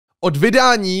Od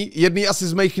vydání jedný asi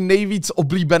z mých nejvíc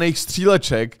oblíbených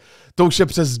stříleček, to už je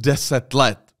přes 10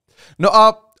 let. No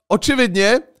a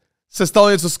očividně se stalo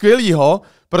něco skvělého,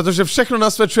 protože všechno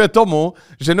nasvědčuje tomu,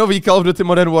 že nový Call of Duty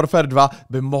Modern Warfare 2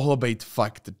 by mohlo být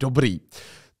fakt dobrý.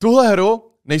 Tuhle hru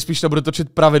nejspíš to budu točit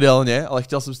pravidelně, ale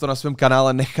chtěl jsem si to na svém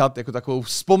kanále nechat jako takovou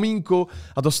vzpomínku,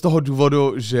 a to z toho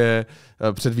důvodu, že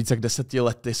před více jak 10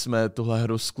 lety jsme tuhle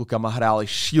hru s klukama hráli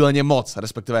šíleně moc,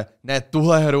 respektive ne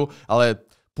tuhle hru, ale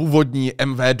původní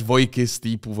MV2 z té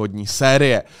původní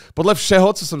série. Podle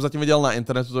všeho, co jsem zatím viděl na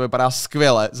internetu, to vypadá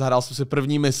skvěle, zahrál jsem si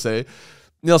první misi.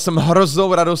 Měl jsem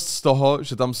hroznou radost z toho,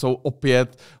 že tam jsou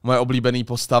opět moje oblíbené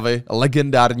postavy,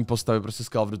 legendární postavy prostě z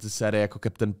Call of Duty série jako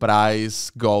Captain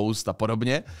Price, Ghost a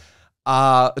podobně.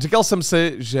 A říkal jsem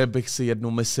si, že bych si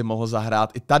jednu misi mohl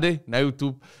zahrát i tady na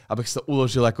YouTube, abych se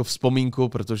uložil jako vzpomínku,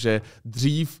 protože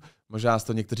dřív, možná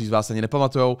to někteří z vás ani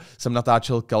nepamatujou, jsem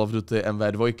natáčel Call of Duty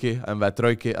MV2 a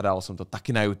MV3 a dal jsem to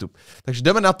taky na YouTube. Takže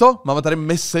jdeme na to, máme tady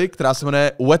misi, která se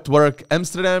jmenuje Wet Work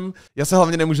Amsterdam. Já se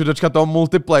hlavně nemůžu dočkat toho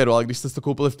multiplayeru, ale když jste to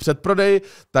koupili v předprodeji,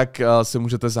 tak si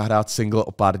můžete zahrát single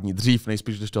o pár dní dřív,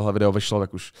 nejspíš, když tohle video vyšlo,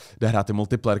 tak už jde hrát i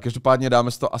multiplayer. Každopádně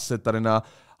dáme si to asi tady na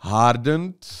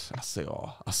Hardened, asi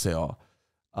jo.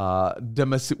 A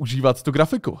jdeme si užívat tu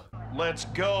grafiku. Let's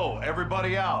go,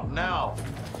 everybody out now.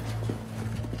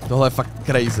 Tohle je fakt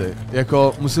crazy.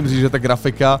 Jako musím říct, že ta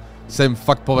grafika se jim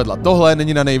fakt povedla. Tohle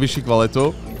není na nejvyšší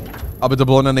kvalitu. Aby to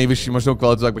bylo na nejvyšší možnou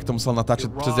kvalitu, tak bych to musel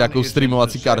natáčet přes nějakou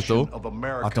streamovací kartu.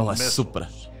 A tohle je super.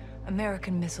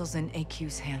 American missiles in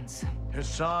AQ's hands.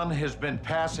 Hassan has been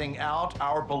passing out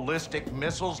our ballistic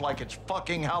missiles like it's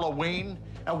fucking Halloween,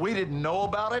 and we didn't know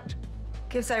about it?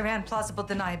 Gives Iran plausible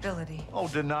deniability. Oh,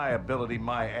 deniability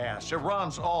my ass.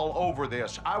 Iran's all over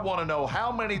this. I want to know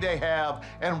how many they have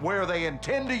and where they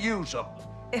intend to use them.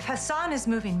 If Hassan is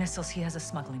moving missiles, he has a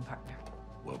smuggling partner.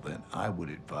 Well, then I would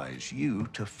advise you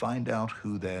to find out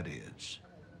who that is.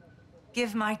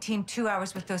 Give my team 2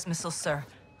 hours with those missiles, sir.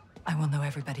 I will know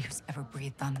everybody who's ever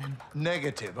breathed on them.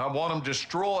 Negative. I want them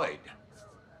destroyed.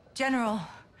 General,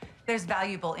 there's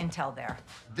valuable intel there.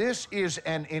 This is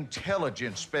an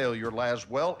intelligence failure,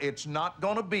 Laswell. It's not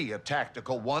going to be a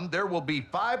tactical one. There will be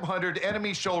 500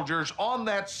 enemy soldiers on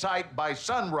that site by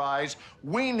sunrise.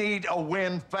 We need a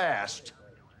win fast.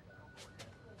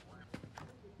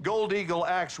 Gold Eagle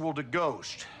Actual to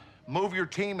Ghost. Move your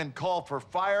team and call for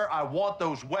fire. I want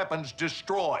those weapons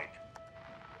destroyed.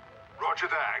 Roger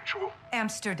that, Actual.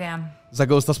 Amsterdam. Za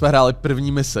Ghosta jsme hráli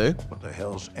první misi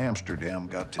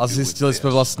a zjistili jsme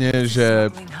vlastně, že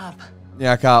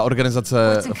nějaká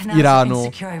organizace v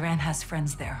Iránu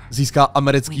získá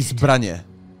americké zbraně.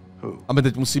 A my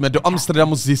teď musíme do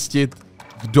Amsterdamu zjistit,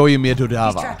 kdo jim je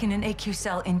dodává.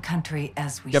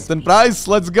 Captain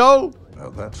Price, let's go!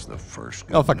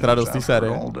 No, fakt radost té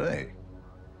série.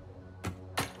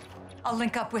 I'll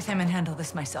link up with him and handle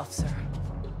this myself, sir.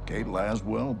 Kate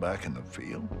Laswell back in the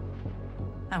field?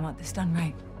 I want this done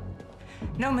right.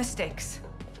 No mistakes.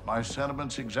 My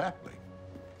sentiments exactly.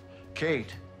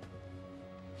 Kate,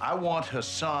 I want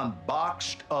Hassan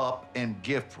boxed up and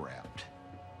gift wrapped.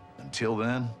 Until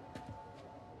then,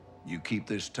 you keep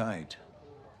this tight.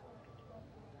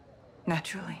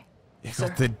 Naturally. Jako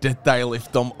ty detaily v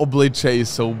tom obličeji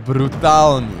jsou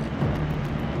brutální.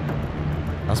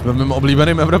 A jsme v mém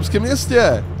oblíbeném evropském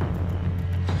městě.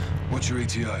 What's your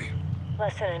ETA?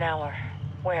 Less than an hour.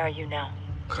 Where are you now?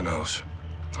 Canals.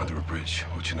 Under a bridge,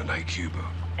 watching an AQ boat.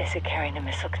 Is it carrying a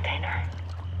missile container?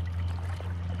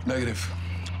 Negative.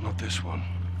 Not this one.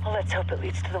 Well, let's hope it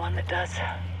leads to the one that does.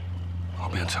 I'll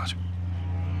be in touch.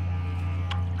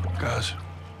 Guys,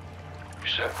 you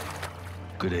set?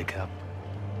 Good day, Cap.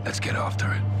 Let's get after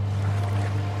it.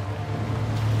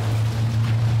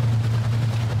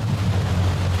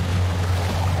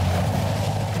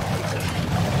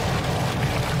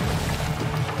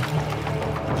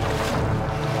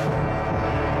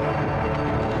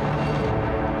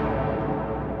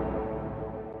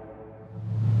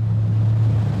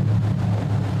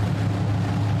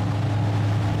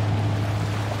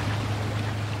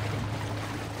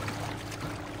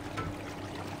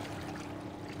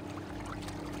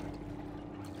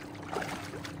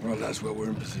 Right, that's where we're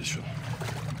in position.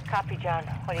 Copy, John.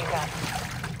 What do you got?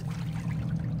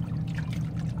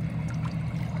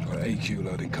 Got AQ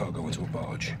loading cargo into a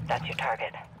barge. That's your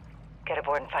target. Get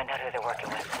aboard and find out who they're working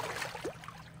with.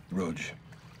 Rog.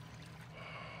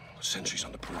 Sentries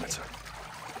on the perimeter.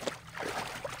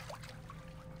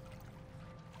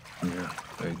 Yeah,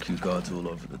 AQ guards all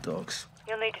over the docks.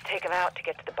 You'll need to take them out to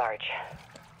get to the barge.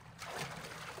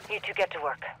 You two get to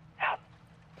work. Out.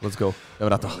 Let's go. Jdeme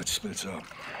na to. Let's split up.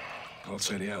 I'll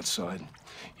take the outside.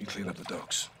 You clean up the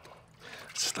docks.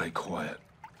 Stay quiet.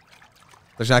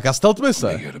 Takže nějaká stealth mise.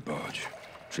 Meet you at the barge.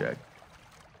 Check.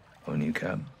 On you,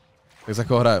 Cap. Tak za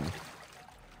koho hrajem?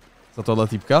 Za tohle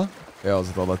týpka? Jo,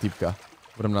 za tohle týpka.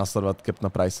 Budeme následovat Captaina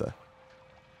Price.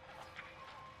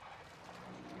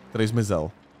 Který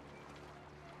zmizel.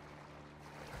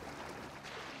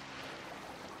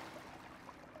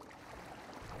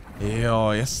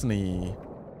 Jo, jasný.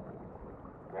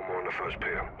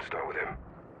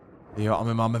 Jo, a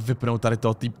my máme vypnout tady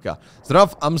toho týpka. Zrovna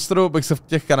v Amsteru bych se v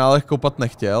těch kanálech koupat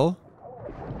nechtěl.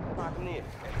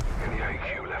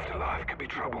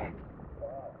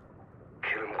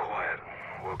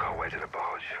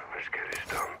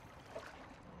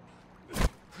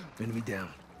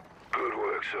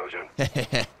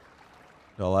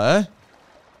 Dole.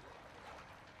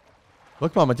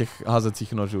 Kolik máme těch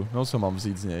házecích nožů? No, co mám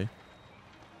vzít z něj?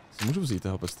 Si můžu vzít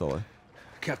jeho pistole?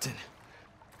 Captain.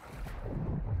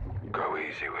 Go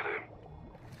easy with him.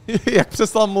 Jak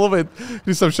přestal mluvit,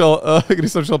 když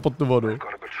jsem šel pod tu vodu. Got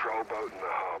a patrol boat in the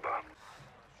harbor.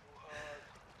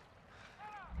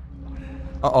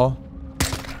 Uh-oh.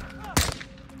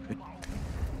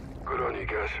 Good on you,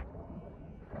 guys.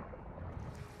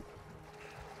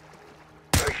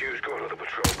 Take you's got another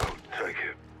patrol boat.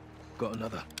 Take it. Got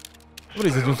another.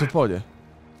 Dobrý, zatím jsou v pohodě.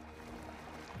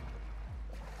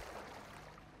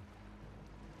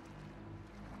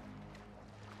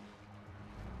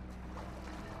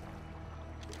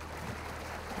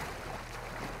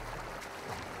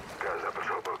 Guys, that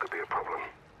patrol boat could be a problem.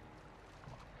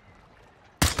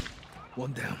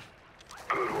 One down.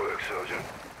 Good work, Sergeant.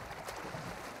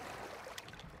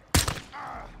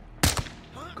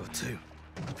 Got two.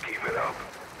 Keep it up.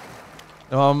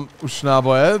 Já mám už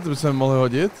náboje, to bychom mohli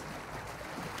hodit.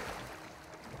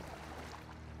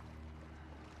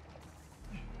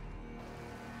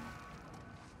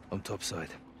 On top side.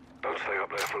 Don't stay up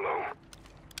there for long.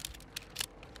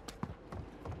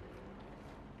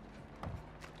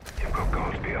 You've got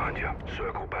guards behind you.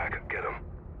 Circle back, get them.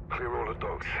 Clear all the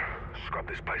dogs. Scrub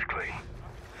this place clean.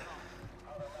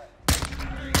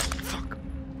 Fuck.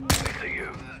 Next to you.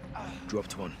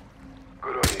 Dropped one.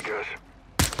 Good on you, guys.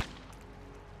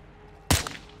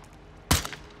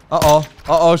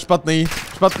 Špatný.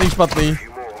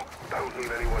 Few more. Don't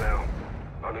leave anyone out.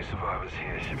 Only survivors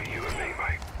here should be you and me,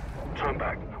 mate. Turn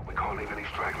back. We can't leave any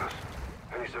stragglers.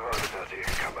 Any survivors out here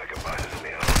can come back and bite us in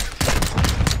the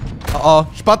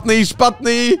arse.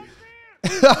 Špatný.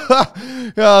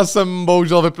 Já jsem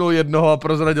bohužel vypnul jednoho a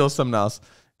prozradil jsem nás.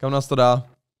 Kam nás to dá?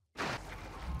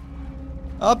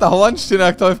 A ta holandština,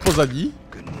 jak to je v pozadí?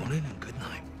 Good morning and good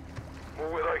night. More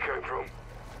where they came from.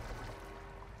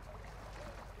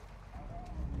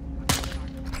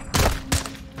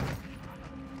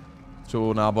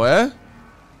 Ču náboje?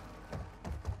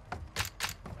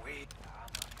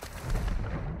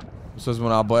 Tu se vezmu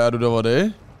náboje a jdu do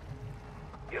vody.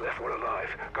 You left one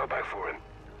alive. Go back for him.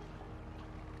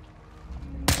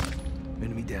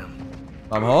 Enemy down.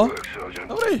 Mám ho? Work, Sergeant.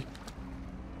 Dobrý.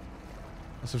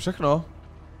 Asi všechno.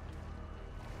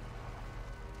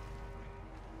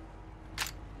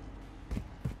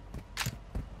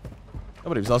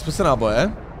 Dobrý, vzali jsme se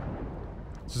náboje.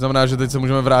 Což znamená, že teď se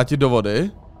můžeme vrátit do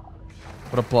vody.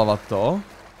 Proplavat to.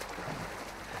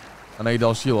 A najít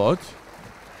další loď.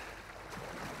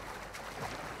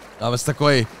 Dáme si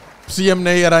takový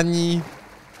příjemný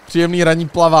ranní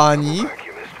plavání. Back,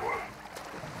 you missed one.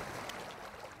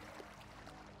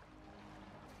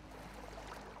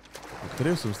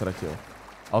 Kterýho jsem ztratil?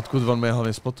 A odkud on mě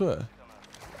hlavně spotuje?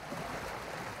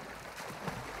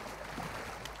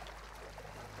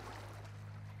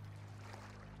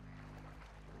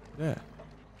 Kde je?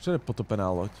 Všude potopená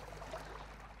loď.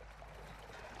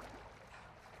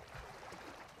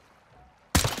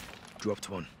 Dropped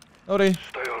one. Dobrý,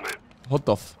 Stay on it.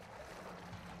 hotov.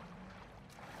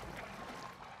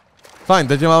 Fajn,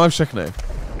 teď je máme všechny. Guys,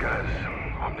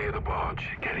 I'm near the barge.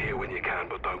 Get here when you can,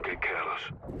 but don't get careless.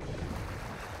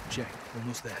 Check.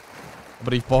 Almost there.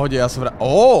 Dobrý, v pohodě, já jsem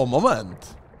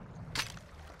moment.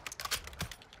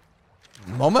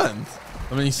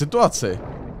 To není situaci.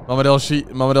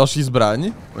 Máme další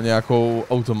zbraň. Máme nějakou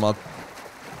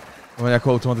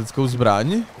automatickou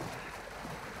zbraň.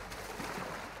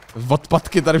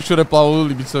 Odpadky tady všude plavou,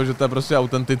 líbí se, že to je prostě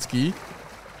autentický.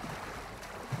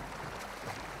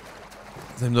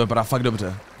 Zatím to vypadá fakt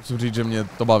dobře. Musím říct, že mě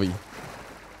to baví.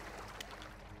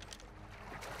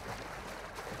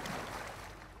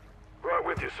 Right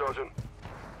with you, Sergeant.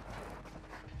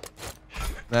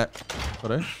 Ne,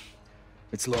 sorry.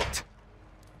 It's locked.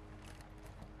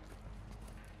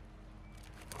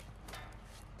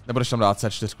 Nebudeš tam dát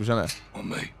C4, že ne? On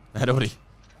me. Ne, dobrý.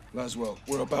 Laswell,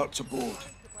 we're about to board.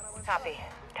 Copy.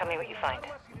 Tell me what you find.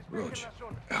 Rog,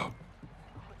 out.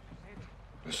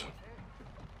 Listen.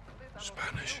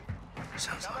 Spanish.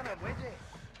 Sounds like it.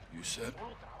 You said?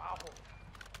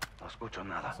 No escucho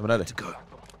nada. Jsem ready. To go.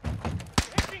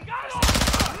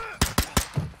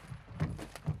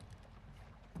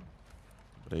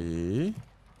 Dobrý.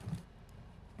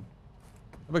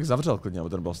 Abych zavřel klidně, aby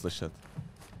to nebylo slyšet.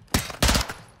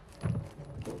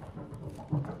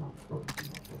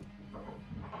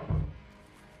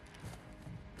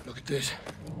 Look at this.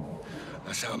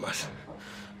 That's Almas.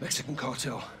 Mexican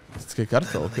cartel. Mexický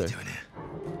kartel, ok.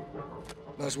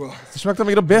 Laswell. Slyším, jak tam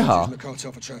někdo běhá. Using the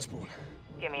cartel for transport.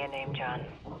 Give me a name, John.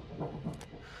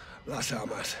 Las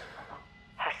Almas.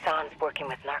 Hassan's working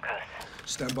with narcos.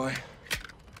 Stand by.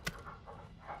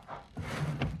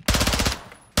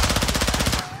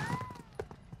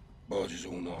 Barge is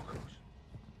all narcos.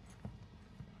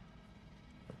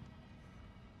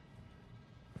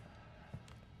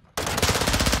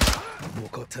 More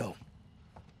cartel.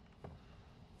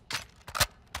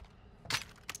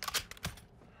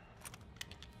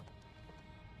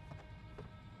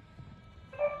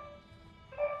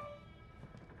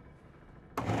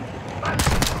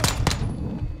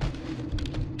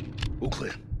 All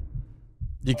clear.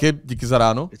 Díky za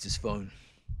ráno. It's his phone.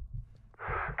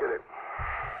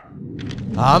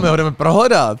 My ho jdeme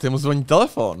prohledat, jemu zvoní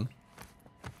telefon.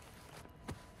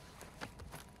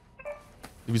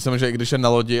 Líbí se mi, že i když je na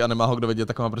lodi a nemá ho kdo vidět,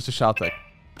 tak má prostě šátek.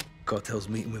 Cartel's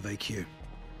meeting with AQ.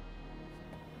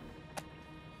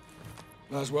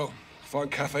 Laswell,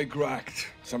 find Cafe Gracht.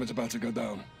 Something's about to go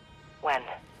down. When?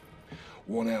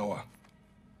 1 hour.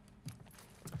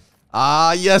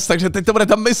 Yes, takže teď to bude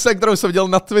ta mise, kterou jsem viděl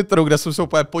na Twitteru, kde jsem se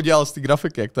úplně podělal z té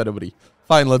grafiky, jak to je dobrý.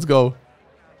 Fine, let's go.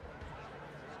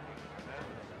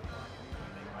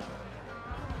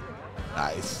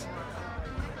 Nice.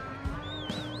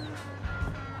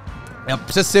 Já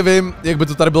přesně vím, jak by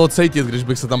to tady bylo cítit, když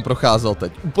bych se tam procházel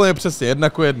teď. Úplně přesně,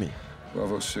 1:1.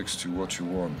 Bravo 6-2, what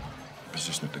you want?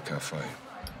 Position at the cafe.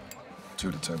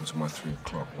 2 to table to my 3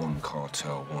 o'clock. 1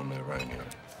 cartel, 1 Iranian.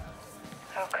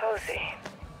 How cozy.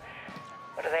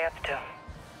 What are they up to?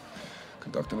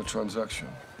 Conducting a transaction.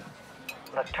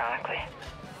 Electronically.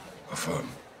 Affirm.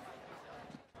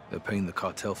 They're paying the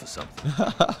cartel for something.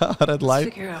 Red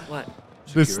light. Figure out what.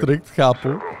 District,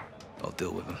 chápu. I'll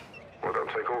deal with them. Well, don't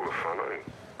take all the fun,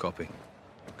 eh? Copy.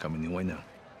 Coming your way now.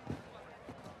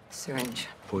 Syringe.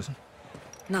 Poison?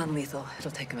 Non-lethal.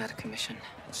 It'll take him out of commission.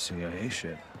 CIA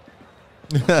shit.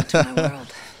 To my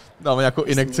world. Dáme jako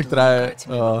injekci, která je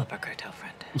Our cartel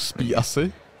friend. uspí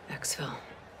asi. Exfil.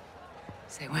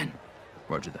 Say when.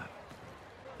 Roger that.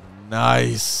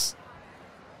 Nice.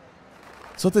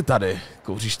 Co ty tady?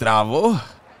 Kouříš trávu?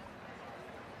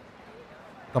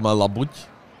 Tamhle labuť.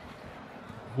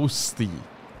 Hustý.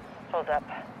 Hold up.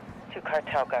 2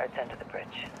 cartel guards under the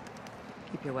bridge.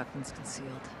 Keep your weapons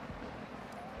concealed.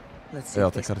 Let's see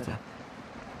if they split up.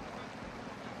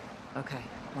 Okay,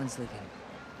 one's leaving.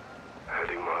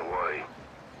 Heading my way.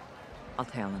 I'll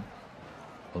tail him.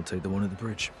 I'll take the one at the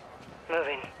bridge.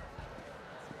 Moving.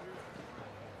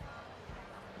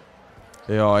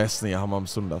 Jo, jasný, já ho mám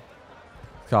sundat.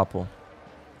 Chápu.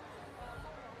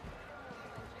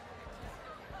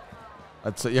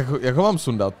 A co, jak ho mám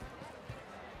sundat?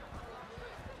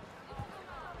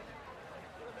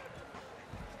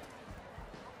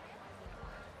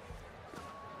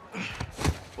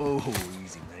 Oh,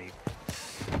 easy, mate.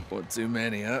 One too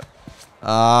many, huh?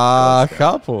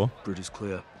 Chápu. Bridge is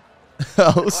clear.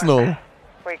 Usnul.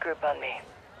 Regroup on me.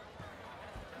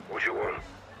 What you want?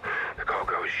 The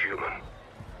cargo is human.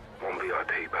 1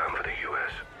 VIP bound for the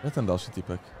US. Je ten další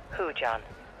typek. Who, John?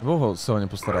 Nebo ho se o ně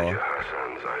postarala? Major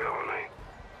Hassan Zayoni.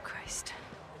 Christ.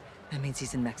 That means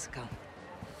he's in Mexico.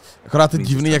 Akorát je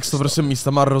divný, jak se to prostě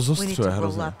místama We need to rozostřuje roll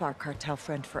hrozně. up our cartel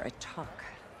friend for a talk.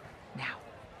 Now.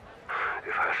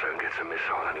 If Hassan gets a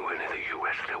missile anywhere near the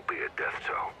US, there'll be a death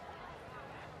toll.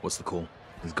 What's the call?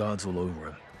 There's guards all over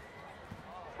him.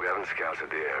 We haven't scouted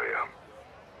the area.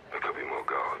 There could be more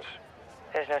guards.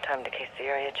 There's no time to case the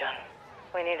area, John.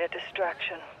 We need a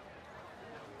distraction.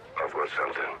 I've got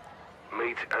something.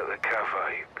 Meet at the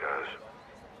cafe, guys.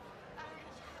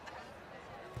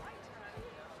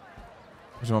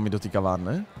 Že mám jít do té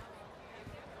kavárny?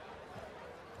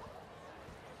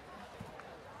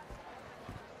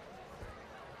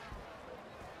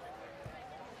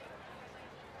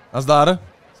 Nazdar,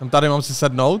 jsem tady, mám si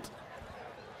sednout?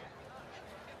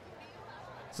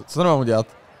 Co nemám udělat?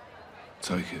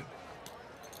 Take it.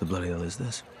 The bloody hell is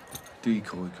this?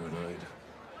 Decoy grenade.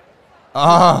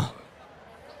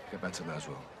 Get back to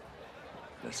Laswell.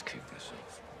 Let's kick this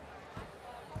off.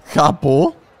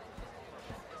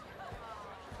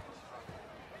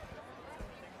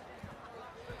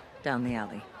 Down the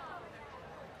alley.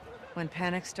 When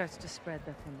panic starts to spread,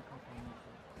 that's when the company.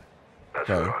 That's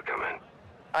where I come in.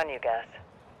 On you, Gas.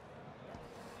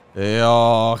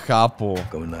 Jo, chápu.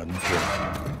 Going loud and clear.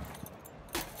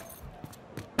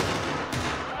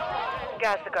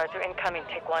 Gas, the guards are incoming.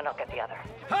 Take one, I'll get the other.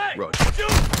 Hey! Roger.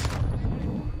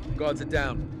 Guards are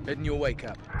down. Heading your way,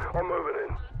 Cap. I'm moving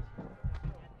in.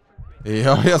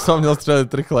 Jo, já jsem měl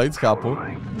střelit rychlejc, chápu.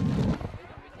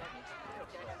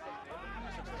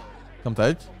 Kam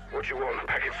teď? What you want?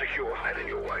 Package secure. Heading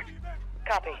your way.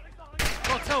 Copy.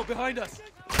 Cartel behind us.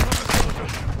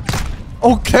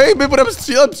 OK, my budeme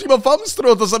střílet přímo v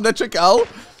Amstru, to jsem nečekal.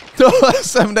 Tohle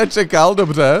jsem nečekal,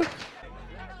 dobře.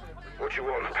 What you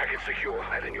want? Package secure.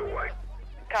 Heading your way.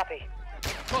 Copy.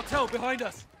 Cartel behind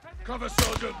us. Cover,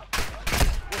 Sergeant.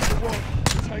 What's the one?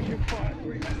 Taking fire.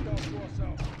 Bring us down to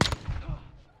ourselves.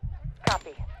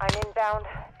 Copy. I'm inbound.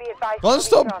 Be advised. Tohle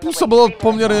to působilo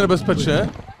poměrně nebezpečně.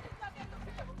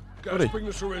 Guys, bring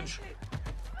the syringe.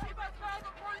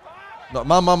 No,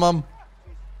 mám.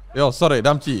 Jo, sorry,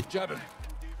 dám ti. Jab him.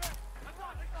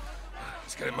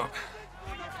 Let's get him up.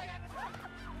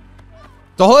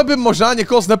 Tohle by možná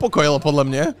někoho znepokojilo, podle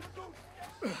mě.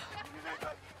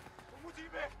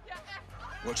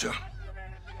 Watch out.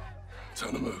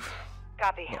 Time to move.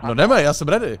 Copy. No jdeme, já jsem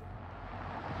ready.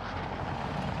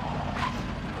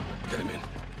 Get him in.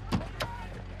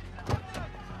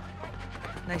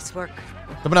 Nice work.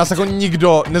 To by nás jako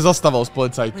nikdo nezastavil z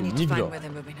policajtů, We need to find nikdo. where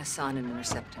they're moving Hassan and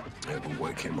intercept him. Yeah, we'll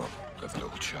wake him up. Have a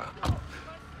little chat.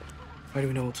 Why do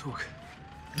we know talk?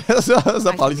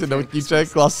 Zapálí si doutníček,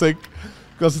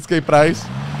 klasický price.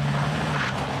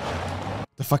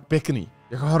 To je fakt pěkný.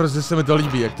 Jako hrozně se mi to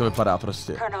líbí, jak to vypadá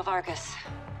prostě. Colonel Vargas.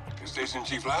 Station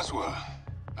Chief Laswell.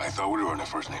 I thought we were on a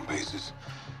first name basis.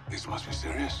 This must be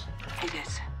serious. It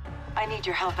is. I need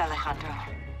your help, Alejandro.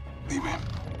 Dime.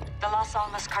 The Los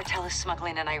Alamos cartel is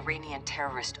smuggling an Iranian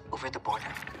terrorist over the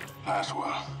border.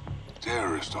 Laswell.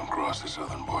 Terrorists don't cross the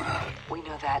southern border. We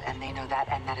know that, and they know that,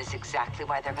 and that is exactly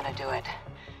why they're gonna do it.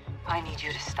 I need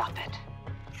you to stop it.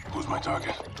 Who's my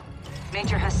target?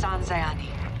 Major Hassan Zayani.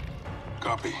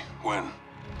 Copy. When?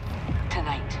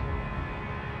 Tonight.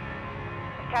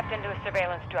 Tapped into a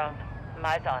surveillance drone.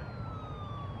 Eyes on.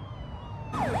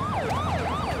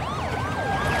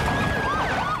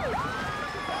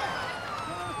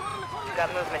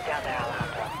 Got movement down there,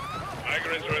 Alejandro.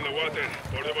 Migrants are in the water.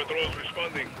 Border patrol's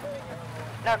responding.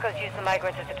 Narcos use the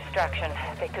migrants as a distraction.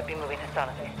 They could be moving Hassan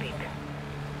as we speak.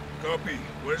 Copy.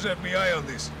 Where's FBI on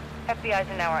this? FBI's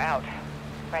an hour out.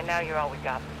 Right now, you're all we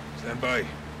got. Stand by.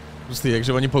 Pustý,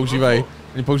 jakže oni používají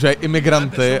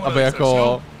imigranty, aby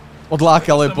jako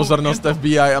odlákali pozornost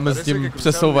FBI a mezi tím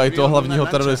přesouvají toho hlavního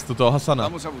teroristu, toho Hassana.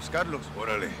 Vamos a buscarlos.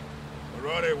 Órale.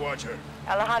 Karate Watcher.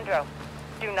 Alejandro,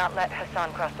 do not let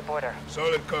Hassan cross the border.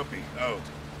 Solid copy. Out.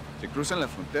 Si cruzan la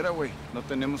frontera, güey, no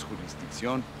tenemos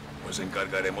jurisdicción. Nos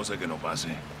encargaremos de que no pase.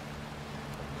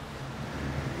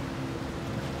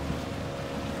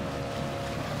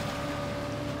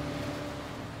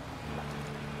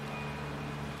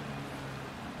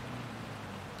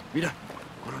 Mira,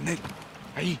 coronel,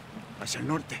 ahí, hacia el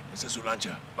norte. Esa es su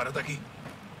lancha. Párate aquí.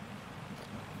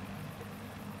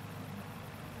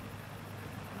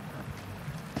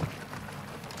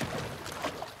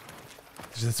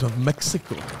 Takže jsme v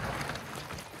Mexiku.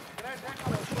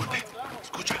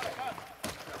 Escucha.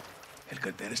 El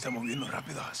cartel está moviendo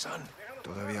rápido a Hassan.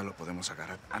 Todavía lo podemos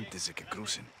agarrar antes de que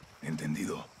crucen.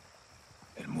 Entendido.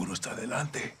 El muro está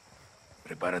adelante.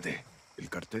 Prepárate. El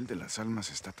cartel de las almas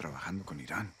está trabajando con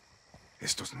Irán.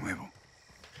 Esto es nuevo.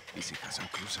 ¿Y si Hassan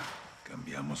cruza?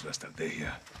 Cambiamos la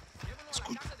estrategia.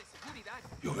 Escucha.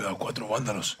 Yo veo a 4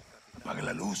 vándalos. Apaga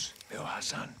la luz. Veo a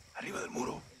Hassan arriba del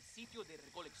muro.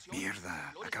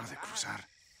 Mierda, acaba de cruzar.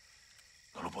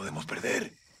 No lo podemos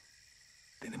perder.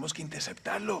 Tenemos que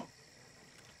interceptarlo.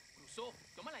 Cruzó.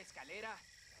 Toma la escalera.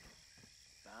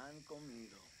 Tan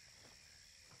comido.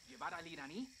 Llevar al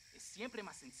iraní es siempre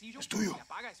más sencillo. Es tuyo. Si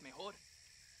apaga es mejor.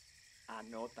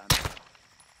 Anotan.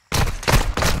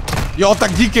 Jo,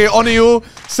 tak díky, Oniu.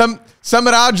 Jsem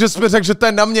rád, že jsi mi řekl, že to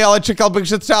je na mě, ale čekal bych,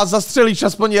 že třeba zastřelíš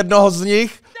aspoň jednoho z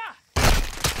nich.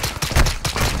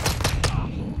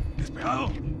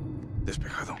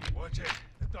 Despejado.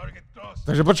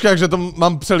 Takže počkej, jakže to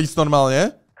mám přelíst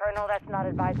normálně?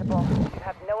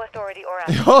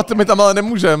 Jo, ty mi tam ale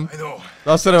nemůžem.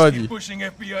 To se nevadí.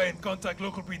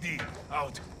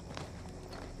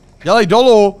 Dělej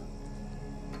dolů.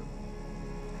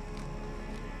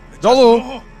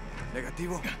 Dolů.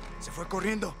 Negativo. Se fue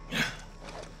corriendo.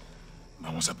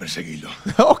 Vamos a perseguirlo.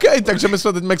 OK, takže my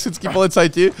jsme teď mexický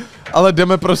policajti, ale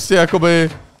jdeme prostě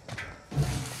jakoby...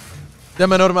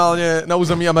 Jdeme normálně na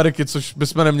území Ameriky, což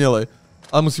bychom neměli.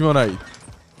 Ale musíme ho najít.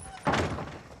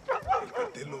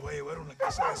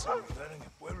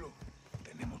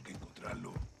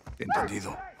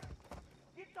 Entendido.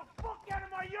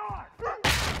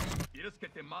 ¿Quieres que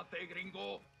te mate,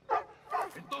 gringo?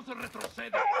 Entonces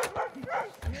retrocede.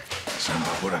 Pasando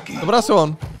por aquí. Dobrá se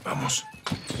on. Vamos.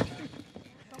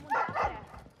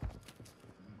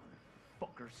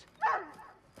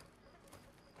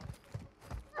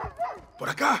 Por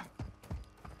acá.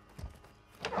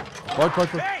 Pojď, pojď,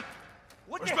 pojď. Hey!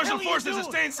 What Our the special hell are you forces doing?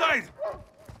 stay inside.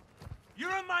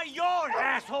 You're in my yard,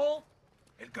 asshole!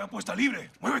 El campo está libre.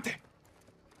 Muévete.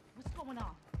 What's going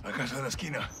on? A casa de la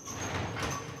esquina.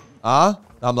 A?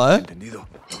 Tamhle? Entendido.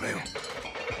 Lo veo.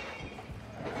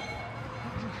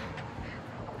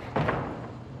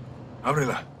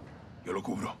 Ábrela. Yo lo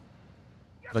cubro.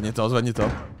 Zvedni to, zvedni to.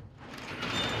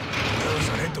 Cuidado,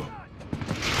 sargento.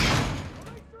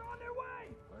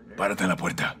 Párate en la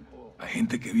puerta. Hay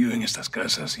gente que vive en estas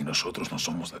casas y nosotros no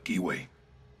somos de aquí, güey.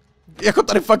 Jako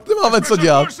tady fakt nemáme co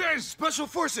dělat. Special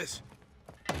forces!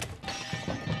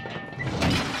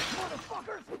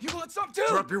 You want some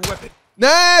too? Drop your weapon.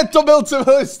 Ne, to byl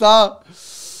civilista.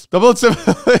 To byl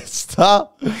civilista.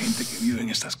 Gente que vive en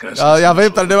estas casas. Já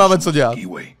vím, tady nemáme co dělat.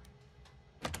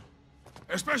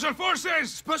 Special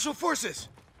forces! Special forces!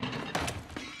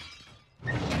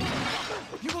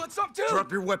 You want some too?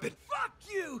 Drop your weapon.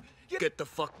 Fuck you! Get the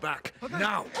fuck back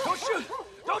now! Don't shoot!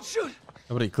 Don't shoot!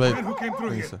 Dobrý, klid. Who came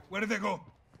through here? Where did they go?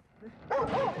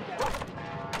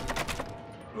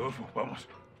 Rodolfo, vamos.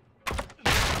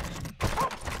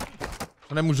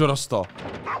 To nemůžu rosto.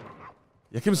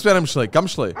 Jakým směrem šli? Kam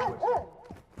šli?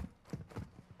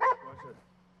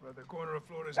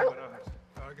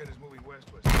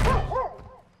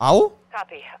 Au?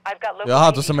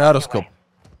 Aha, to jsem já rozkop.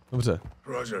 Dobře.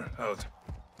 Roger, out.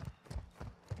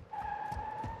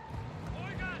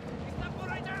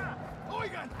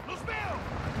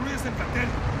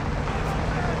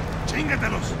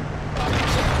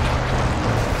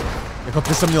 Jako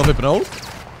ty jsem měl vypnout?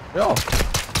 Jo.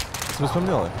 Co bychom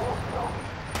měli?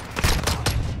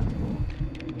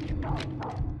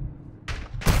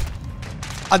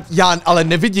 A já ale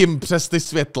nevidím přes ty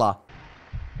světla.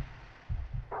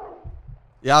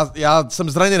 Já jsem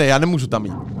zraněný, já nemůžu tam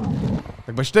jít.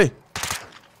 Tak budeš ty.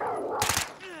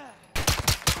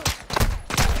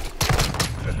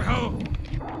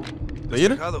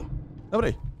 Clear?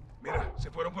 Dobrý. Mira, se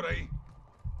fueron por ahí.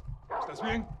 ¿Estás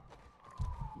bien?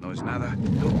 No es nada.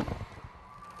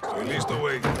 Estoy listo,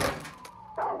 güey.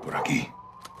 Por aquí.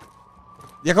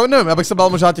 Jako nevím, já bych se bál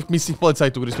možná těch místních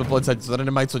policajtů, když jsme policajti, co tady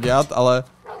nemají co dělat, ale...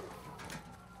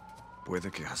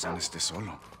 Puede que Hassan esté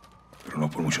solo. Pero no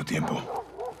por mucho tiempo.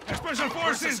 Special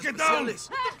forces, get down! Get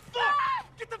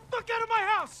the fuck out of my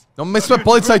house! No my jsme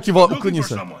policajti, vole, uklidni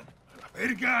se.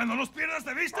 Verga, no nos pierdas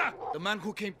de vista! The man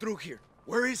who came through here.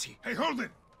 Where is he? Hey, hold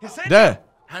it! Kde?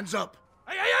 Hands up.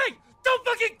 Hey, hey, hey! Don't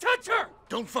fucking touch her!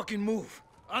 Don't fucking move.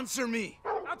 Answer me.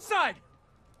 Outside!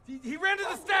 He ran to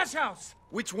the stash house!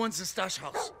 Which one's the stash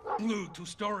house? Blue,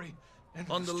 two-story.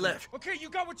 On the left. Okay, you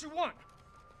got what you want.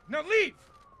 Now leave!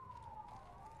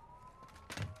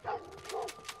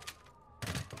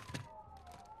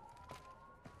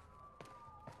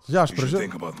 Co děláš, You should proč?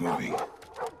 think about moving.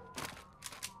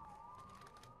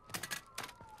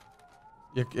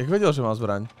 Jak věděl, že má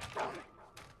zbraň?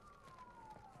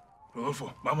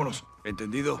 Rodolfo, vámonos.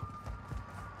 Entendido.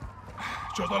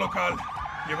 Chota local.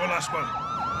 Llegó el asfalt.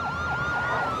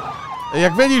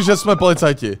 Jak vědíš, že jsme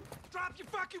policajti? Drop your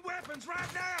fucking weapons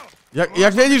right now!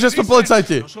 Jak vědíš, že jsme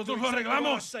policajti? Nosotros lo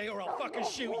arreglamos.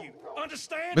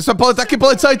 My jsme taky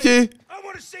policajti! I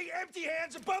want to see empty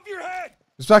hands above your head.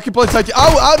 My jsme taky policajti.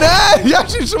 Au, a ne!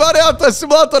 Ježišmarja, to je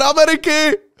simulátor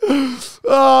Ameriky!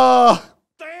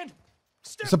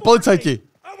 Jsme policajti.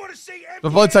 Jsme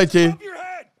policajti.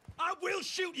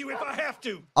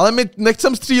 Ale my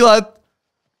nechcem střílet.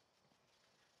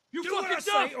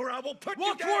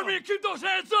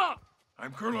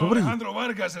 I'm Colonel Alejandro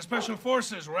Vargas of Special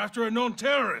Forces. We're after a known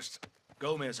terrorist.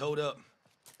 Gomez, hold up.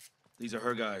 These are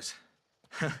her guys.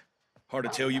 Hard to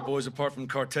tell you boys apart from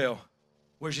the cartel.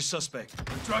 Where's your suspect?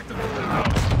 We tracked them to the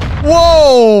house.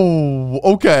 Whoa!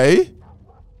 Okay.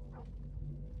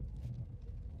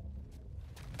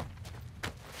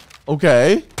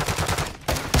 Okay.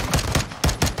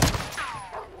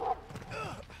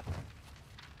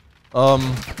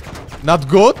 Not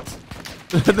good.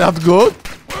 Not good.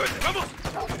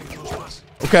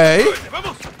 Okay.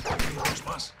 Vamos. Dos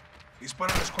más.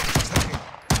 Dispárales cuando se acerquen.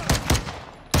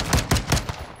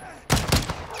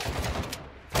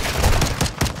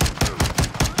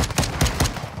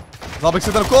 Dal bych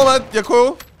si ten kulomet,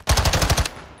 děkuju.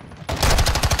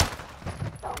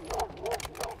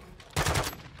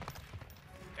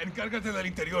 Encárgate del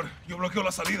interior. Yo bloqueo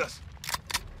las salidas.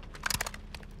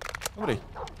 Dobrý.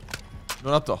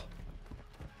 No na to.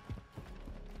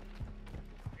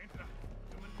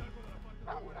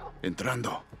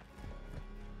 Entrando.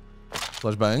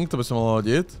 Flashbang, to by se mohlo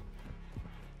hodit.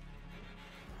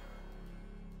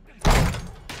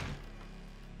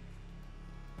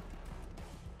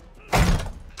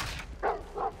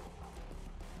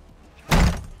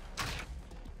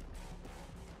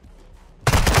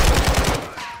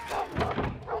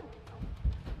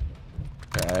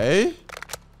 Okej.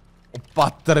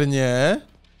 Opatrně.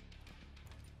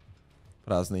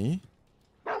 Prázdný.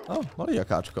 Malý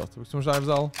jakáčko, to bych si možná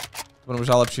nevzal. To bude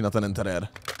možná lepší na ten interiér.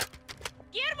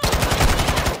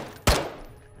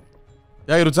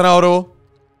 Jaj, ruce nahoru.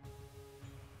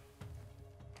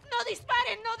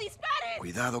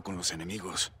 Cuidado con los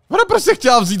enemigos. Ona prostě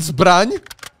chtěla vzít zbraň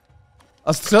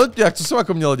a střelit nějak, co jsem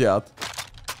jako měl dělat?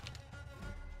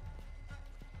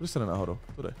 Kudy se jde nahoru?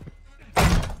 Tudy.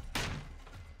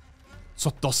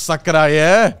 Co to sakra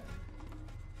je?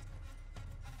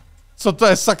 Co to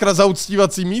je sakra za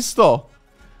uctívací místo?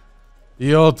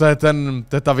 Jo, to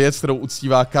je ta věc, kterou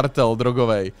uctívá kartel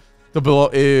drogovej. To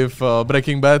bylo i v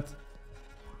Breaking Bad.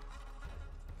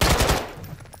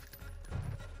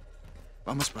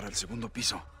 Vamos para el segundo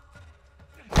piso.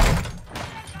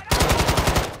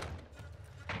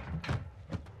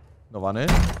 Novany?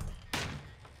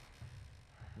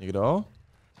 Nikdo?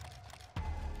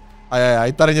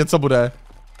 Ajajaj, tady něco bude.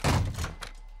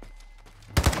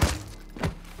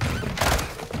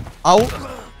 Au,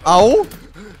 au.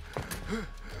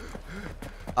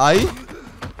 Aj,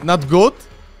 not good.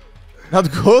 Not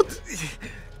good.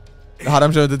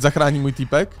 Hádám, že mě teď zachrání můj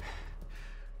týpek.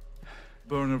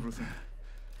 Burn everything.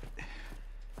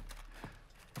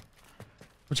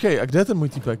 Počkej, a kde je ten můj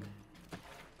týpek?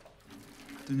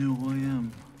 Do you know who I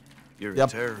am? You're a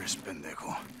terrorist,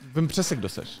 pendejo. Vím přesně, kdo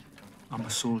seš. I'm a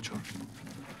soldier.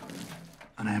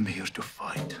 And I am here to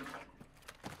fight.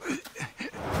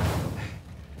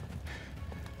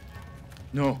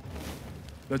 No.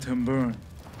 Let him burn,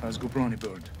 as Gobrani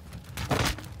burned.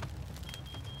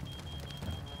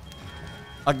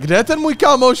 A kde je ten můj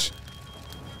kámoš?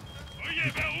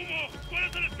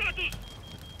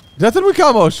 Kde je ten můj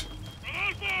kámoš?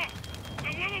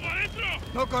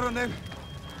 No, coronel.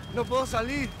 No puedo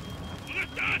salir.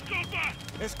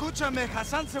 Escúchame,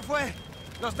 Hassan se fue.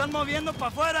 Lo están moviendo para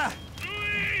afuera.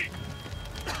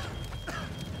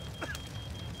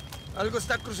 Algo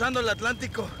está cruzando el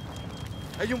Atlántico.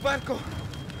 Hay un barco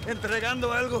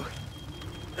entregando algo.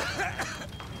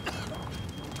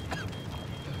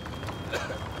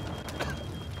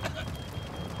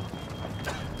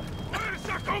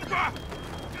 ¡Fuerza, compa!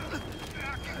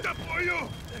 ¡Aquí te apoyo!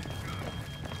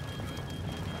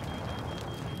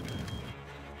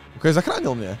 Ok,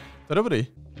 zachránil mě. To je dobrý.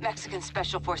 Mexican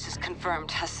Special Forces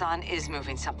confirmed Hassan is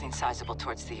moving something sizable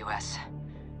towards the U.S.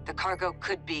 The cargo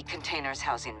could be containers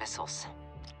housing missiles.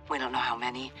 We don't know how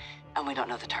many, and we don't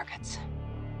know the targets.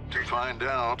 To find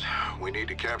out, we need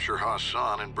to capture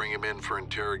Hassan and bring him in for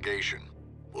interrogation.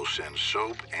 We'll send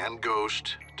Soap and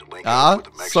Ghost to link up with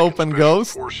the Mexican Special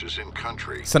Forces in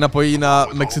country. Se napojí na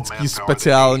mexický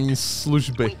speciální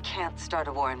služby. We can't start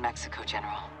a war in Mexico,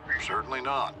 General. Certainly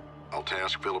not. I'll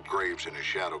task Philip Graves and his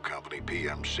shadow company,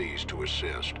 PMCs, to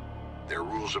assist. Their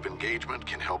rules of engagement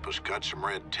can help us cut some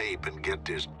red tape and get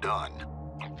this done.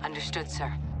 Understood, sir.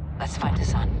 Let's find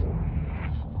Hassan.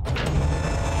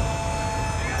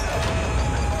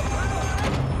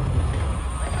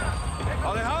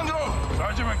 Alejandro!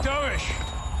 Sergeant McTavish!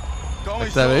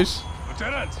 McTavish?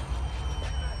 Lieutenant!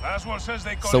 Last one says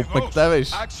they call Soap you Ghost.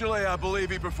 McTavish. Actually, I believe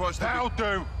he prefers to Now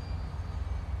do!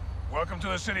 Welcome to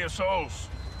the City of Souls.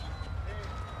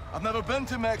 I've never been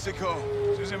to Mexico.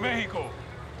 This is in Mexico.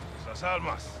 Las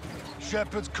Almas.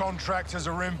 Shepard's contractors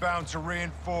are inbound to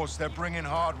reinforce. They're bringing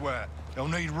hardware. They'll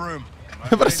need room.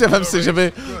 Prostě vem si, že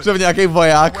by nějaký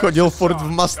voják chodil furt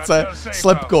v masce s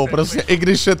lepkou, prostě i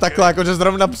když je takhle jako, že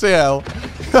zrovna přijel.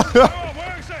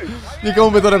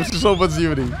 Nikomu by to nepřišlo vůbec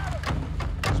divný.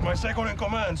 My second in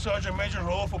command, Sergeant Major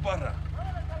Rodolfo Parra.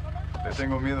 Le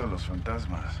tengo miedo a los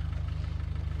fantasmas.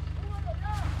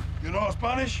 You know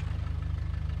Spanish?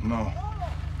 No.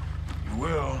 You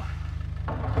will.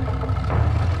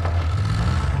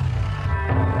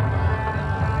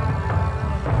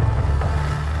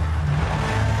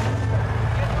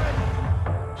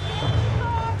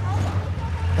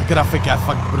 Ta grafika je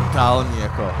fakt brutální,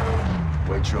 jako.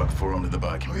 Wait truck, 4 under the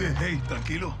bike. Oh yeah, hey,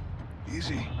 tranquilo.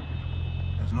 Easy.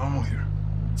 It's normal here.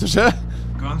 Cože?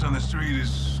 Guns on the street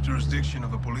is jurisdiction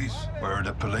of the police. Where are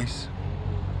the police?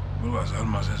 Well, Las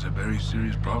Almas has a very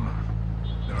serious problem.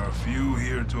 There are few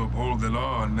here to uphold the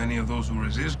law, and many of those who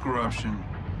resist corruption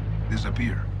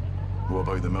disappear. What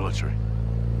about the military?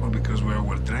 Well, because we're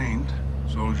well trained,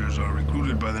 soldiers are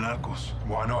recruited by the narcos.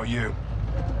 Why not you?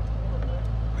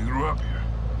 We grew up here.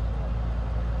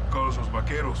 Call us los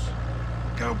vaqueros,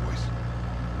 cowboys.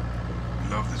 We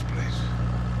love this place,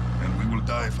 and we will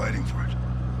die fighting for it.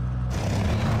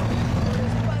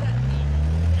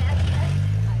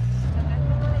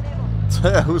 To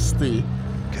je hustý.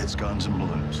 Kids, guns, and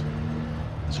balloons.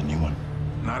 There's a new one.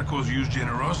 Narcos use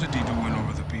generosity to win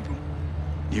over the people.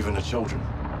 Even the children.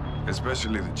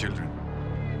 Especially the children.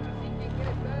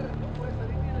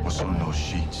 What's on those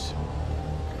sheets?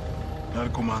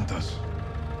 Narcomantas.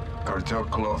 Cartel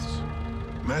cloths.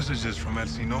 Messages from El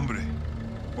Sin Nombre.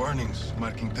 Warnings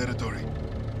marking territory.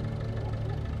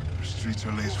 Our streets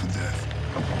are laced with death.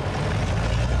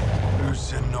 Who's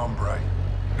Sin Nombre?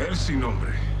 El Sin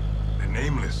Nombre. The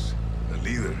nameless. The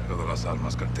leader of the Las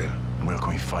Almas cartel. Where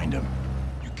can we find him?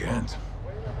 You can't.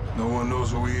 No one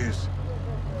knows who he is.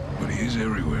 But he is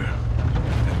everywhere.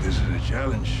 And this is a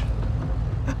challenge.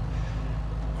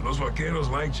 Los vaqueros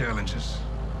like challenges.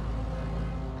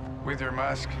 With your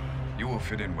mask, you will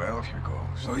fit in well here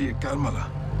goes. Oye, cálmala.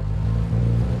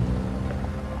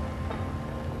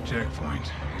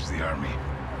 Checkpoint is the army.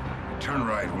 Turn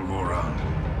right, we'll go around.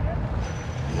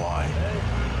 Why?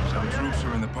 Some troops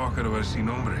are in the pocket of El Sin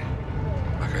Nombre.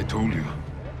 Like I told you,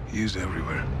 he is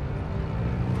everywhere.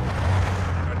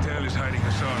 Cartel is hiding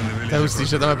Hassan in the village. To je hustý,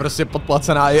 že tam je prostě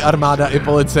podplacená i armáda, i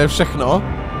policie, všechno.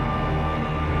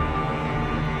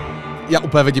 Já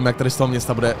úplně vidím, jak tady z toho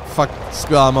města bude fakt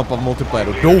skvělá mapa v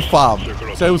multiplayeru. Doufám.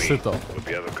 Přeju si to.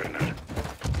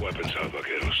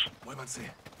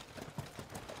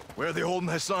 Where are they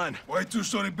holding Hassan? White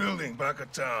two-story building back of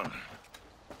town.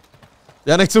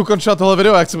 Já nechci ukončovat tohle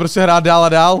video, já chci prostě hrát dál a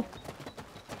dál.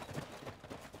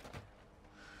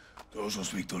 Todos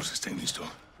los Víctors estén listos.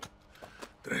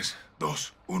 3,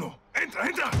 2, 1. ¡Entra,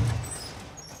 entra!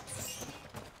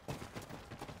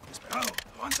 Esperado,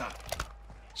 avanza.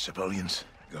 Civilians.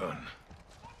 Gone.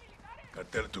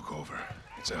 Cartel took over.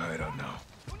 It's a hideout now.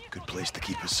 Good place to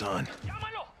keep Hassan.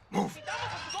 Move.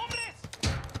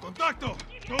 Contacto.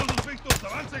 Todos los Víctors,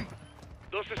 avancen.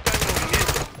 Dos están en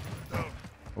movimiento.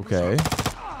 OK.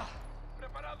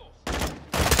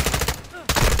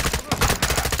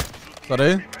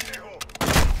 Tady.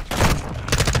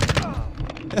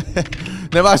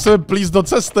 Nemáš se mi plíst do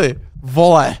cesty.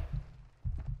 Vole.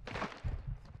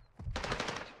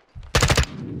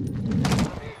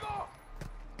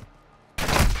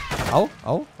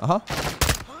 Au, aha.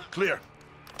 Clear.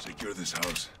 Secure this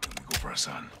house, and we go for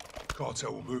Hassan.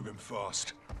 Cartel will move him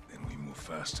fast. Then we move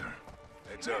faster.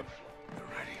 Heads up. They're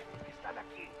ready.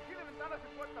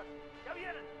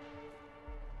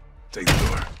 Take the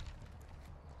door.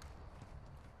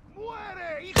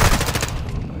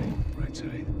 Right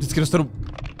side. Vždycky dostanu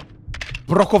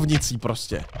brokovnicí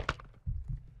prostě.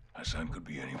 Hassan could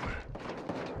be anywhere.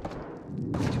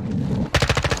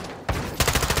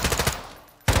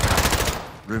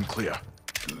 Room clear.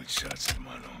 Good shots,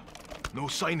 hermano. No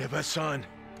sign of Hassan.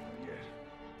 Yes.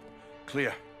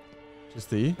 Clear.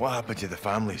 Čistý. What happened to the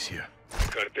families here?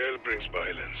 Cartel brings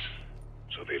violence,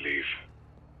 so they leave.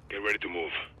 Get ready to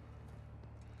move.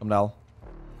 Kam dál?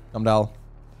 Kam dál?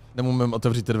 Nemůžeme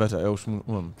otevřít ty dveře, jo, už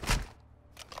umím.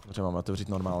 Dveře máme otevřít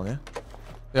normálně.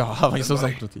 Jo, oni jsou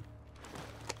zamknutí.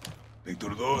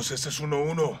 Víctor 2, este es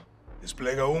 1-1.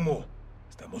 Desplega humo.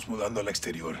 Estamos mudando al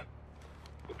exterior.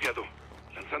 Copiado.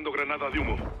 Lanzando granada de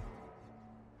humo.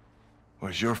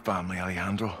 Where's your family,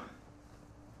 Alejandro?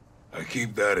 I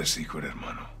keep that a secret,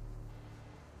 hermano.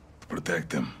 Protect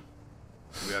them.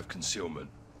 We have concealment.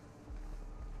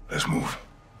 Let's move.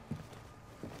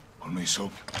 On me,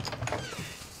 Soap.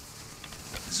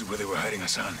 This is where they were hiding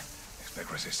Hassan.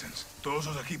 Expect resistance. Todos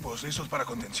los equipos listos para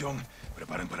contención.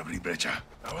 Preparen para abrir brecha.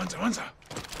 Avanza, avanza.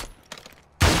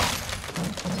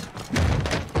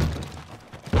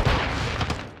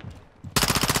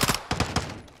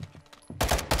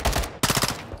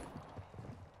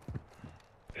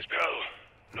 Esperado.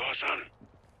 No Hassan.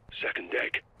 Second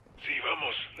deck. Sí,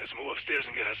 vamos. Let's move upstairs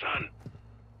and get Hassan.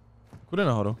 Kudy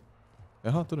nahoru?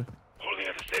 Aha, tudy. Holding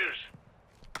at the stairs.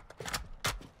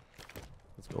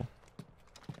 Let's go.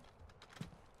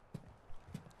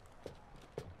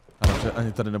 Ano, že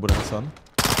ani tady nebude Hassan.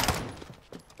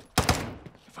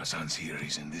 If Hassan's here,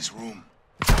 he's in this room.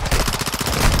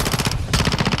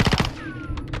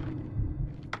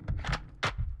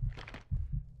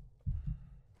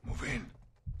 Move in.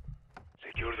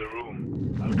 Secure the room.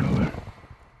 I'll cover.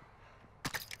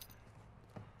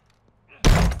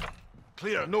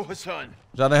 Clear, no Hassan.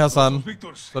 Žádný Hasan.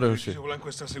 Sorry, hoši. Blanco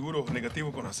está seguro,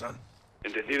 negativo con Hassan.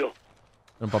 Entendido.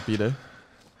 Jen papíry.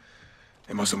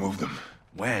 They must have moved them.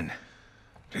 When?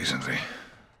 Recently.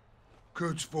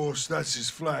 Quds Force, that's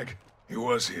his flag. He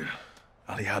was here.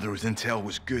 Alejandro's intel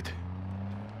was good.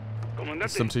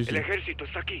 Comandante, el ejército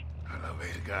está aquí. A la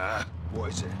verga.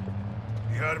 What is it?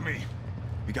 The army.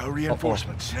 We got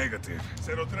reinforcements. Negative.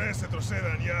 03,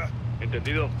 retrocedan, ya.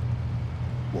 Entendido.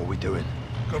 What are we doing?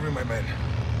 Covering my men.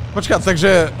 Počkat,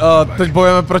 takže teď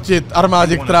bojujeme proti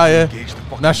armádě, která je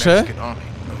naše.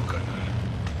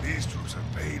 These troops are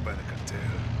paid by the cartel.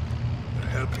 They're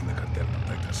helping the cartel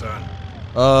protect Hassan.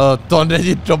 To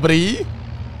není dobrý.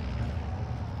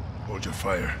 Hold your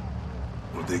fire.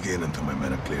 We'll dig in until my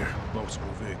men are clear.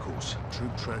 Multiple vehicles,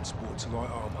 troop transports,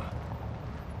 light armor.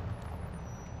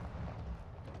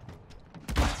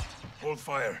 Hold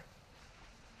fire.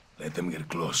 Let them get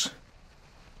close.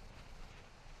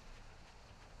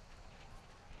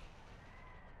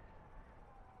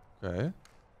 Okay.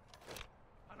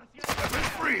 Weapons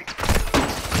free.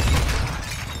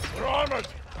 We're armored.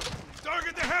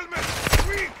 Target the helmet.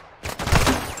 Weak.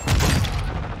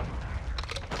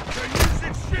 They're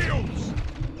using shields.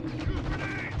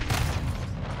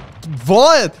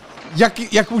 Vole,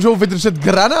 jak můžou vydržet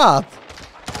granát?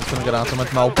 Ten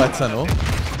granátomet má úplně cenu.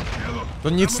 To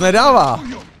nic nedává.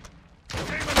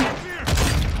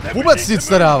 Vůbec nic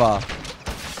nedává.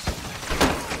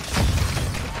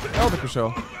 Jo, tak už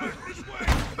jo.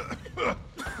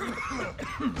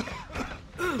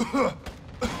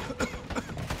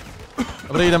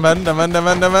 Dobrý, jdem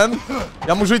ven.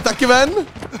 Já můžu jít taky ven?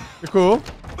 Děkuju.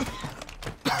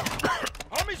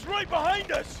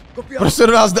 Prostě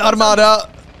do nás jde armáda,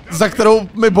 za kterou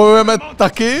my bojujeme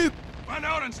taky?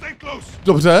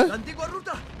 Dobře.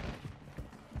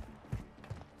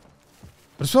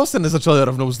 Proč jsme vlastně nezačali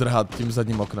rovnou zdrhat tím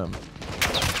zadním oknem?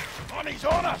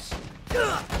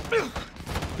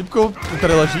 Typku, ty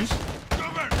tady ležíš?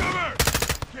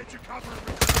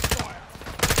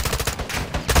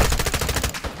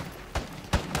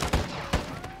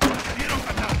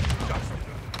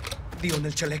 Dion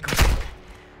el chaleco.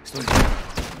 Estoy.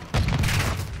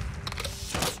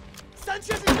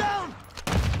 Sanchez is down.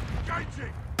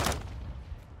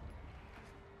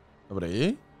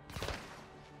 Dobrý.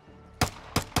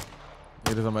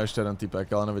 Někde tam je ještě jeden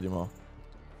týpek, ale nevidím ho.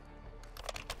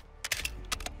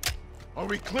 Are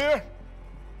we clear?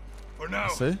 For now,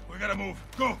 Asi? we gotta move.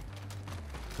 Go.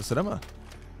 Co se jdeme?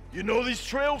 You know these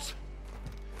trails?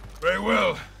 Very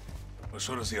well. But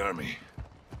so does the army.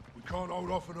 We can't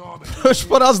hold off an army. Už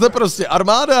po nás jde prostě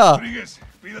armáda. Rodriguez,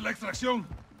 pide la extracción.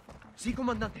 Sí,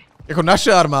 comandante. Jako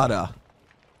naše armáda.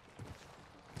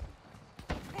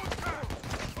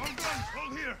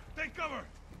 Hold here. Take cover.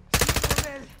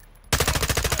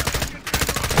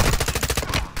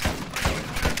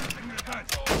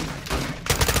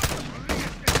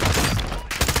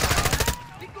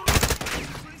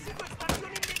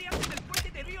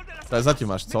 To je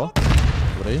zatím až, co?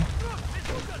 Dobrý.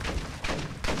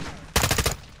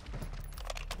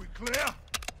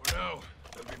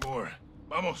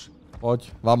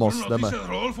 Pojď, vamos, jdeme.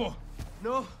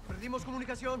 No, perdimos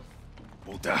comunicación.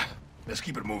 Puta. Let's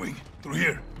keep it moving. Through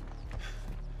here.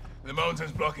 The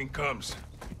mountain's blocking comms.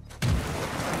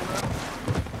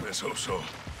 Let's hope so.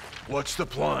 What's the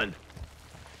plan?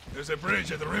 There's a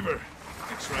bridge at the river.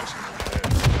 Extraction.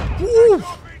 Woo!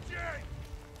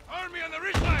 Army on the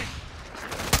ridgeline.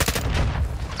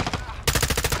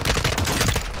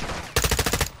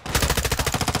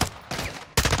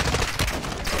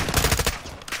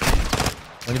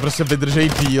 Oni prostě vydržejí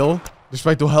díl, když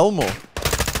mají tu helmu.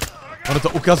 Ono to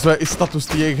ukazuje i status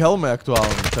té jejich helmy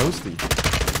aktuální, to je hustý.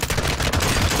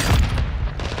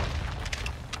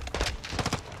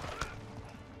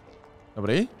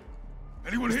 Dobrý?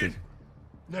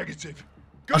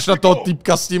 Až na toho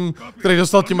týpka s tím, který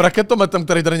dostal tím raketometem,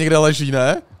 který tady někde leží,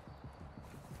 ne?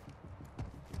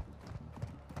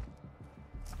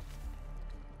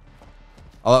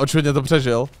 Ale očividně to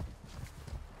přežil.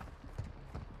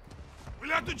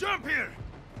 To jump here.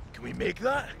 Can we make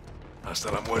that?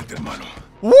 Hasta la muerte, hermano.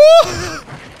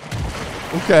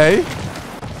 Okay.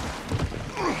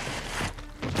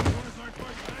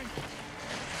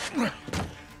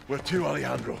 Where to,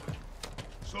 Alejandro?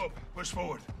 Soap, push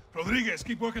forward. Rodriguez,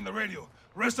 keep working the radio.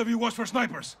 Rest of you watch for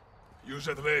snipers. Use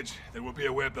that ledge. There will be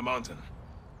a way up the mountain.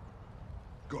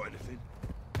 Got anything?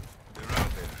 They're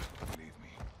out there, believe me.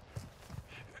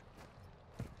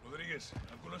 Rodriguez,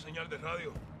 ¿alguna señal de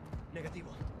radio? Negativo.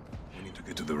 We need to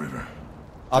get to the river.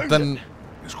 A ten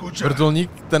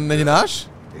vrtulník, ten není náš?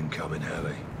 Incoming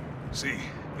heli. See,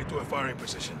 get to a firing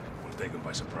position. We'll take them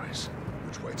by surprise.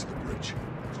 Which way to the bridge?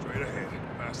 Straight ahead,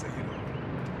 past the hill.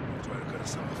 They'll try to cut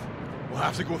us off. We'll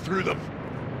have to go through them.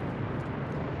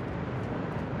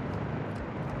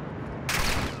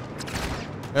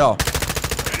 Jo.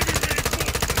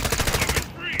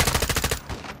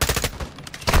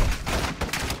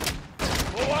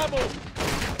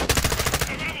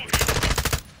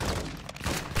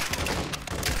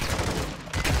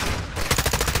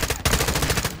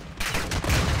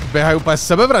 Běhají úplně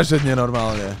sebevražedně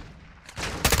normálně.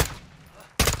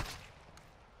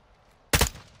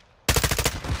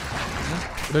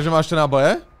 Kdeže máš ty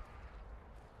náboje?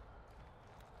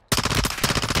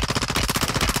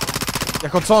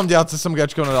 Jako co mám dělat se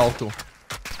SMGčkem na dálku?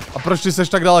 A proč ty seš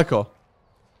tak daleko?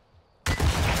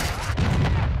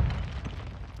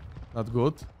 Not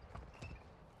good.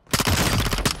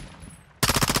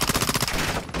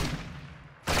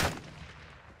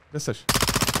 Kde seš?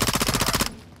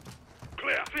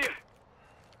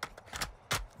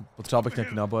 Potřeboval bych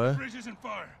nějaký náboje.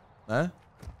 Ne?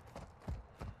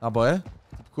 Náboje?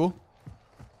 Typku?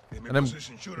 Já nevím,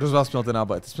 kdo z vás měl ty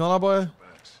náboje? Ty jsi měl náboje?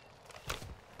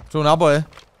 Jsou náboje?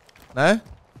 Ne?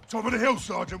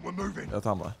 Jo,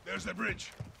 tamhle.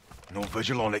 No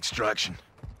visual on extraction.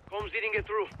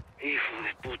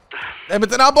 Dej mi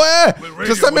ty náboje!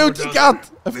 Přestaň mi utíkat!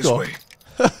 Fko.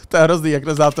 To je hrozný, jak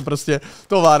neznáte prostě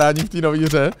to ovládání v té nový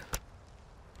hře.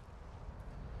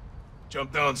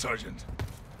 Jump down, Sergeant.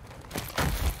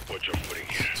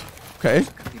 OK.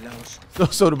 To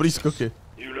jsou dobrý skoky.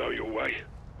 You know your way.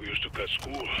 We used to cut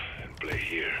school and play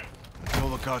here.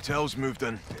 All the cartels moved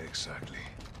in. Exactly.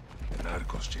 The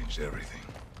narcos changed everything.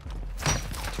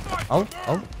 Au,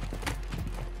 au.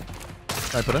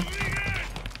 Sniper.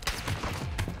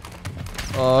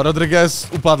 Rodriguez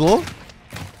upadl.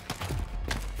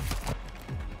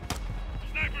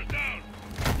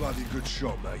 Bloody good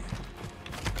shot, mate.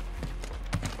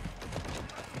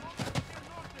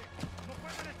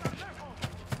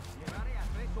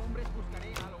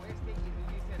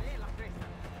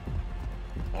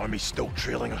 Army's still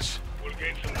trailing us. We'll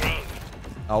gain some ground.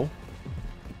 Au.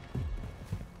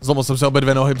 Zlomil jsem se obě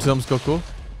dvě nohy při tom skoku.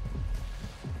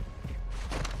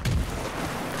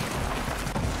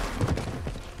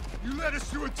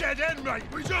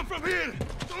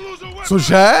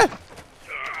 Cože?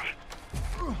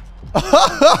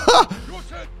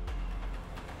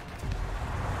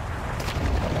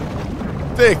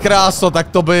 Ty kráso, tak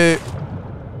to by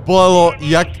bolelo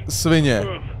jak svině.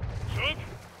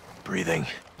 Breathing.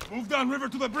 Move downriver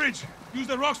to the bridge. Use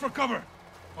the rocks for cover.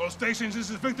 All stations, this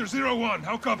is Victor 01.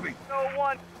 How copy? No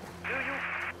one. Do you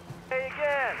say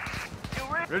again?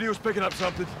 You Radio's picking up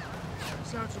something.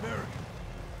 Sounds American.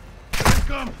 Here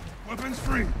come. Weapons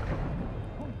free.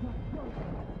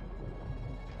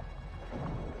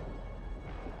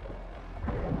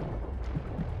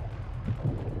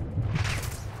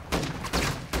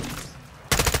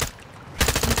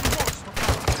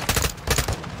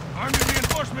 Army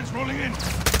reinforcements rolling in.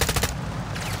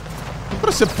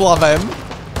 Prostě plavem.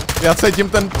 Já cítím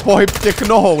ten pohyb těch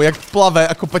nohou, jak plave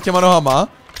a kope těma nohama.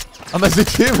 A mezi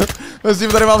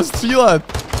tím tady mám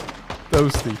střílet. To je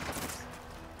hustý.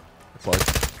 Pojď,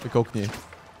 vykoukni.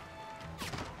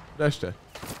 Kde ještě?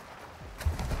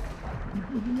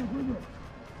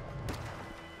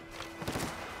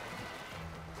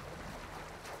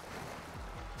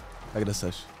 Tak kde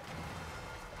seš?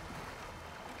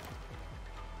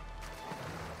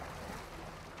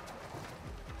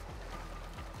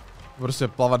 Prostě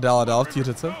plavat dál a dál v té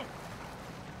řece?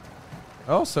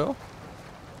 Jo, se jo.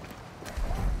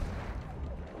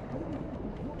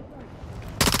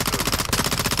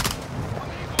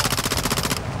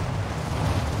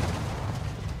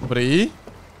 Dobrý.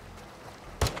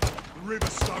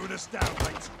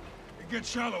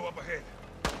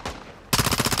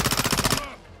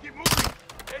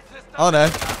 Ale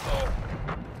ne.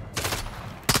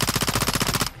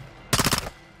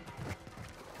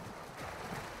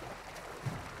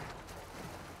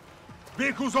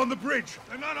 Vehicles on the bridge.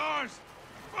 They're not ours.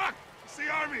 Fuck! It's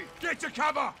the army. Get to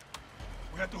cover.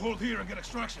 We have to hold here and get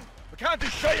extraction. We can't do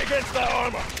shit against that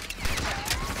armor.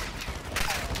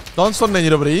 To není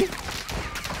dobrý.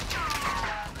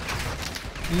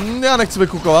 Já nechci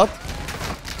vykukovat.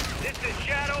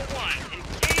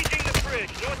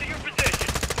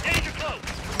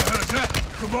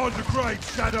 Commander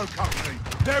Graves, Shadow Company.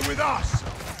 They're with us.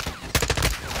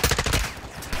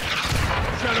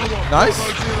 Nice.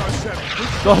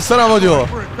 To se navodilo.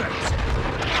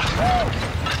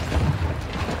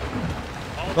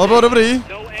 To bylo dobrý.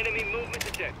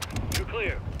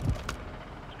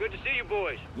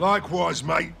 Likewise,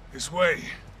 mate. This way.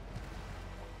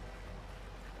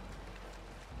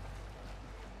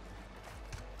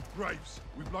 Graves,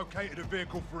 we've located a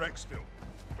vehicle for exfil.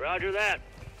 Roger that.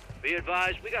 Be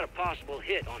advised, we got a possible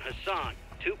hit on Hassan,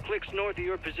 2 clicks north of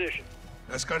your position.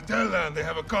 That's cartel land. They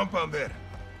have a compound there.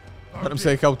 Jdem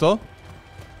se jich auto.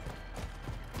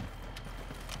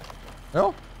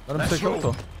 Jo, jdem se jich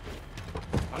auto.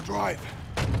 I'll drive.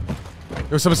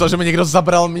 Já už jsem myslel, že mi někdo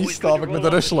zabral místo, a pak mi to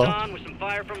došlo.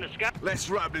 Let's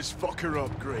wrap this fucker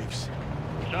up, Graves.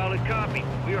 Solid copy.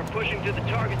 We are pushing to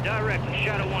the target directly.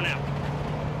 Shadow 1 out.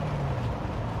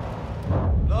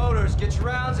 Loaders, get your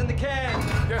rounds in the can.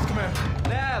 Yes, Commander.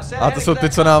 A to jsou ty,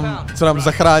 co nám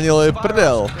zachránili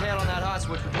prdel.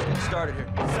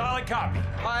 Solid copy.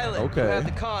 Pilot, Okay. you have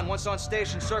the con. Once on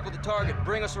station, circle the target.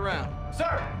 Bring us around.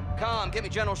 Sir. Com, get me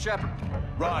General Shepard.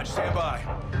 Raj, stand by.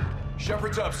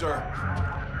 Shepard's up, sir.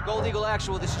 Gold Eagle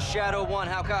Actual, this is Shadow 1.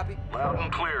 How copy? Loud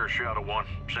and clear, Shadow 1.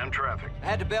 Send traffic. I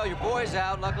had to bail your boys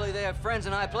out. Luckily, they have friends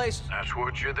in high places. That's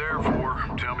what you're there for.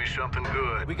 Tell me something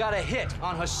good. We got a hit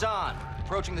on Hassan.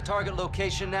 Approaching the target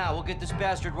location now. We'll get this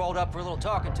bastard rolled up for a little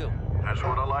talking to. That's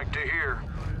what I like to hear.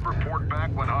 Report back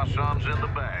when Hassan's in the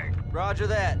bag. Roger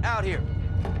that. Out here.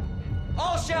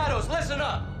 All Shadows, listen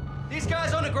up. These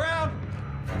guys on the ground,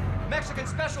 Mexican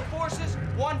Special Forces,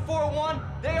 141,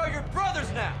 they are your brothers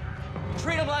now.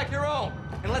 Treat them like your own.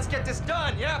 And let's get this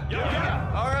done, yeah?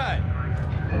 Yeah. All right.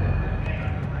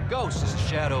 Ghost, this is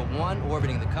Shadow 1,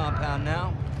 orbiting the compound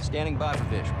now. Standing by for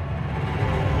visual.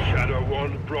 Shadow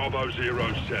 1, Bravo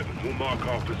 07. We'll mark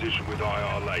our position with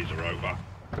IR laser, over.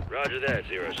 Roger that,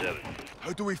 07.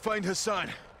 How do we find Hassan?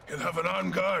 He'll have an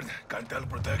on guard. Cartel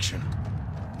protection.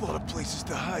 A lot of places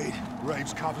to hide.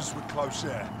 Graves covers with close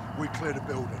air. We clear the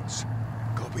buildings.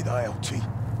 Copy the LT.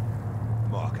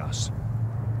 Mark us.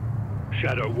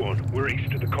 Shadow 1, we're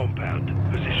east of the compound.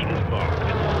 Position is marked.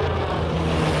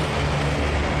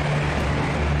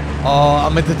 A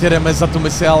my teď jdeme za tu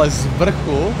misi, ale z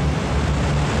vrchu.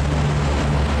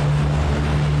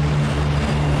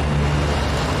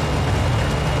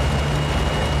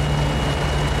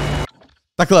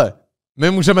 Takhle,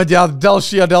 my můžeme dělat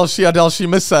další a další a další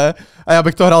mise a já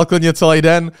bych to hrál klidně celý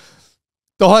den.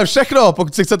 Tohle je všechno,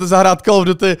 pokud si chcete zahrát Call of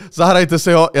Duty, zahrajte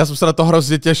si ho, já jsem se na to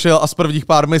hrozně těšil a z prvních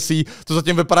pár misí to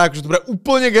zatím vypadá jako, že to bude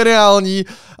úplně geniální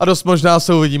a dost možná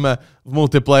se uvidíme v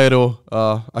multiplayeru,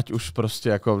 ať už prostě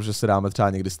jako, že si dáme třeba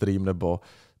někdy stream nebo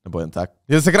jen tak.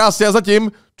 Mějte se krásně a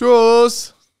zatím,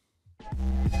 čus!